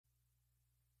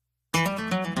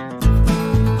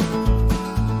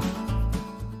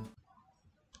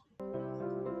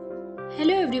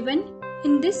everyone.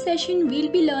 In this session,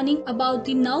 we'll be learning about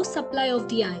the nerve supply of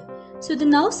the eye. So the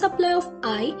nerve supply of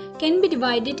eye can be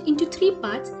divided into three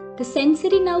parts: the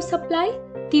sensory nerve supply,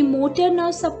 the motor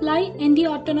nerve supply, and the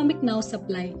autonomic nerve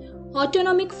supply.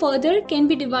 Autonomic further can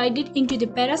be divided into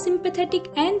the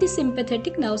parasympathetic and the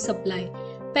sympathetic nerve supply.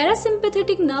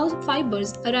 Parasympathetic nerve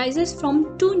fibers arises from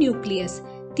two nucleus,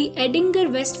 the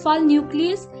Edinger-Westphal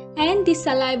nucleus and the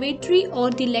salivatory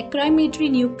or the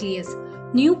lacrimatory nucleus.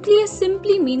 Nucleus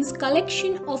simply means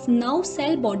collection of nerve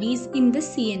cell bodies in the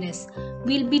CNS.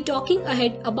 We'll be talking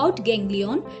ahead about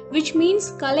ganglion, which means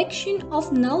collection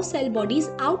of nerve cell bodies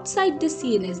outside the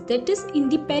CNS, that is in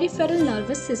the peripheral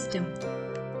nervous system.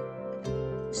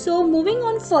 So moving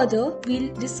on further,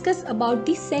 we'll discuss about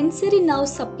the sensory nerve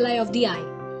supply of the eye.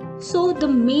 So the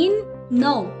main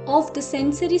nerve of the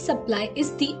sensory supply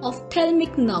is the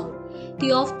ophthalmic nerve.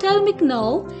 The ophthalmic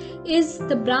nerve is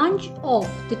the branch of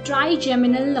the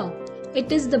trigeminal nerve.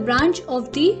 It is the branch of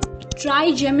the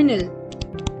trigeminal,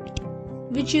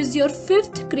 which is your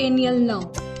fifth cranial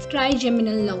nerve.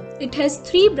 Trigeminal nerve. It has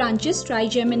three branches: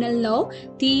 trigeminal nerve,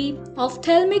 the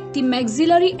ophthalmic, the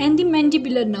maxillary, and the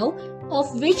mandibular nerve,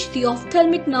 of which the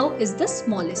ophthalmic nerve is the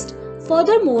smallest.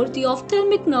 Furthermore, the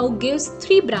ophthalmic nerve gives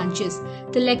three branches: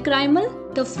 the lacrimal,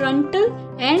 the frontal,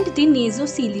 and the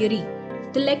nasociliary.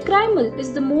 The lacrimal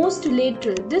is the most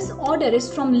lateral. This order is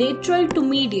from lateral to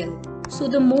medial. So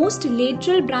the most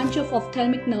lateral branch of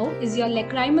ophthalmic nerve is your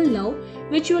lacrimal nerve,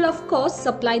 which will of course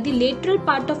supply the lateral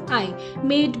part of eye,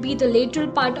 may it be the lateral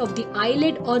part of the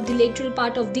eyelid or the lateral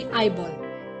part of the eyeball.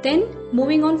 Then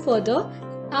moving on further,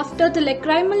 after the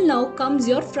lacrimal nerve comes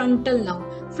your frontal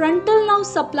nerve. Frontal nerve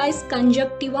supplies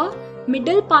conjunctiva,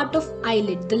 middle part of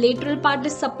eyelid. The lateral part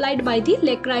is supplied by the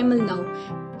lacrimal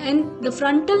nerve, and the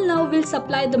frontal nerve will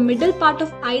supply the middle part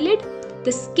of eyelid,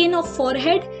 the skin of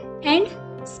forehead, and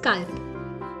scalp.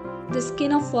 The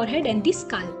skin of forehead and the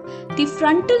scalp. The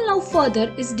frontal nerve further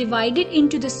is divided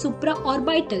into the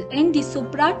supraorbital and the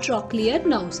supratrochlear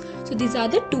nerves. So these are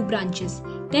the two branches.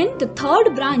 Then the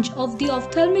third branch of the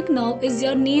ophthalmic nerve is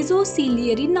your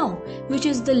nasociliary nerve, which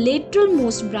is the lateral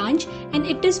most branch, and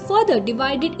it is further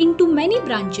divided into many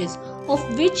branches, of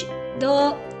which the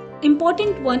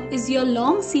important one is your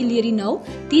long ciliary nerve.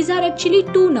 These are actually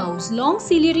two nerves. Long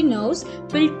ciliary nerves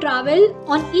will travel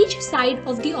on each side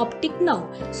of the optic nerve.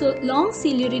 So long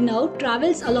ciliary nerve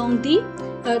travels along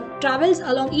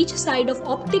each side of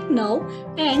optic nerve,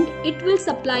 and it will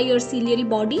supply your ciliary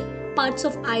body, parts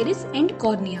of iris, and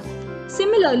cornea.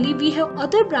 Similarly, we have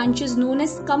other branches known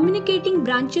as communicating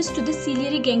branches to the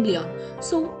ciliary ganglion.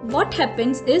 So what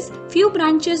happens is, few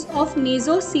branches of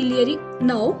nasociliary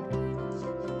nerve,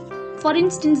 for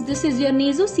instance, this is your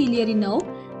nasociliary nerve,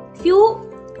 few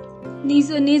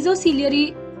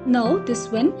nasociliary nerve, this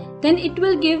one, then it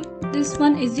will give, this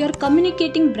one is your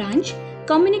communicating branch.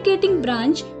 Communicating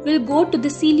branch will go to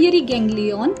the ciliary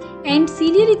ganglion, and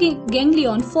ciliary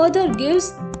ganglion further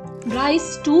gives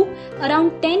rise to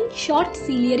around 10 short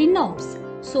ciliary nerves.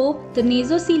 So the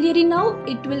nasociliary nerve,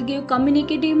 it will give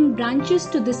communicating branches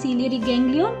to the ciliary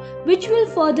ganglion, which will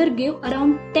further give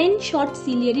around 10 short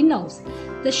ciliary nerves.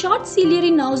 The short ciliary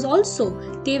nerves also,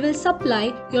 they will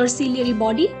supply your ciliary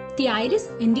body, the iris,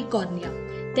 and the cornea.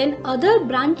 Then other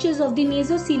branches of the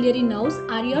nasociliary nerves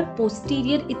are your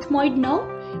posterior ethmoid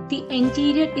nerve, the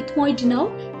anterior ethmoid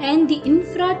nerve, and the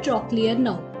infratrochlear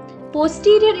nerve.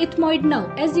 Posterior ethmoid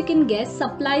nerve, as you can guess,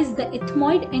 supplies the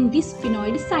ethmoid and the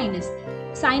sphenoid sinus.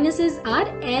 Sinuses are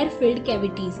air-filled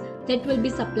cavities that will be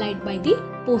supplied by the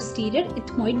posterior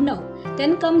ethmoid nerve.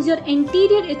 Then comes your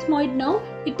anterior ethmoid nerve.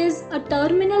 It is a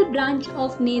terminal branch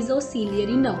of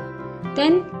nasociliary nerve.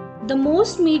 Then the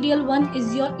most medial one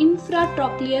is your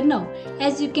infratrochlear nerve.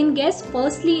 As you can guess,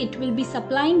 firstly it will be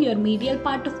supplying your medial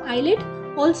part of eyelid.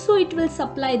 Also it will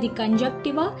supply the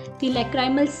conjunctiva, the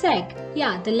lacrimal sac.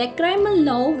 Yeah, the lacrimal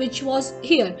nerve, which was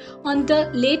here on the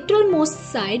lateral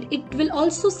most side, it will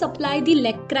also supply the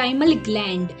lacrimal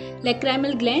gland.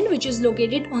 Lacrimal gland, which is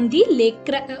located on the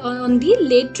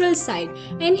lateral side.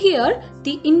 And here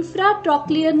the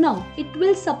infratrochlear nerve, it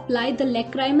will supply the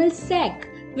lacrimal sac,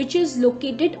 which is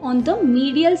located on the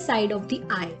medial side of the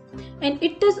eye. And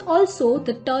it is also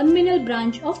the terminal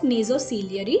branch of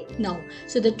nasociliary nerve.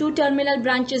 So the two terminal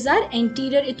branches are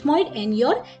anterior ethmoid and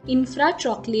your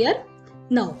infratrochlear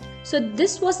nerve. So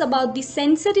this was about the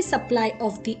sensory supply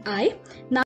of the eye. Now